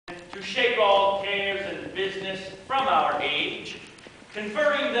to shake all cares and business from our age,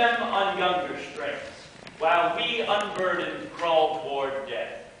 conferring them on younger strengths, while we unburdened crawl toward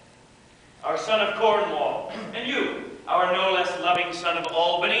death. Our son of Cornwall, and you, our no less loving son of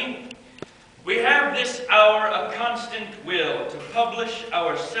Albany, we have this hour a constant will to publish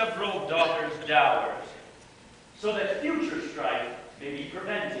our several daughters' dowers, so that future strife may be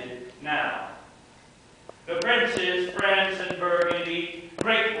prevented now. The princes, France and Burgundy,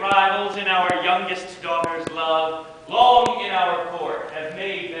 great rivals in our youngest daughter's love, long in our court have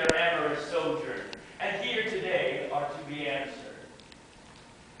made their amorous sojourn, and here today are to be answered.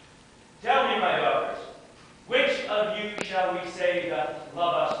 Tell me, my daughters, which of you shall we say doth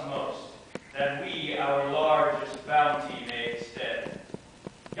love us most, that we our largest bounty may extend?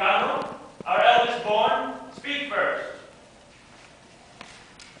 God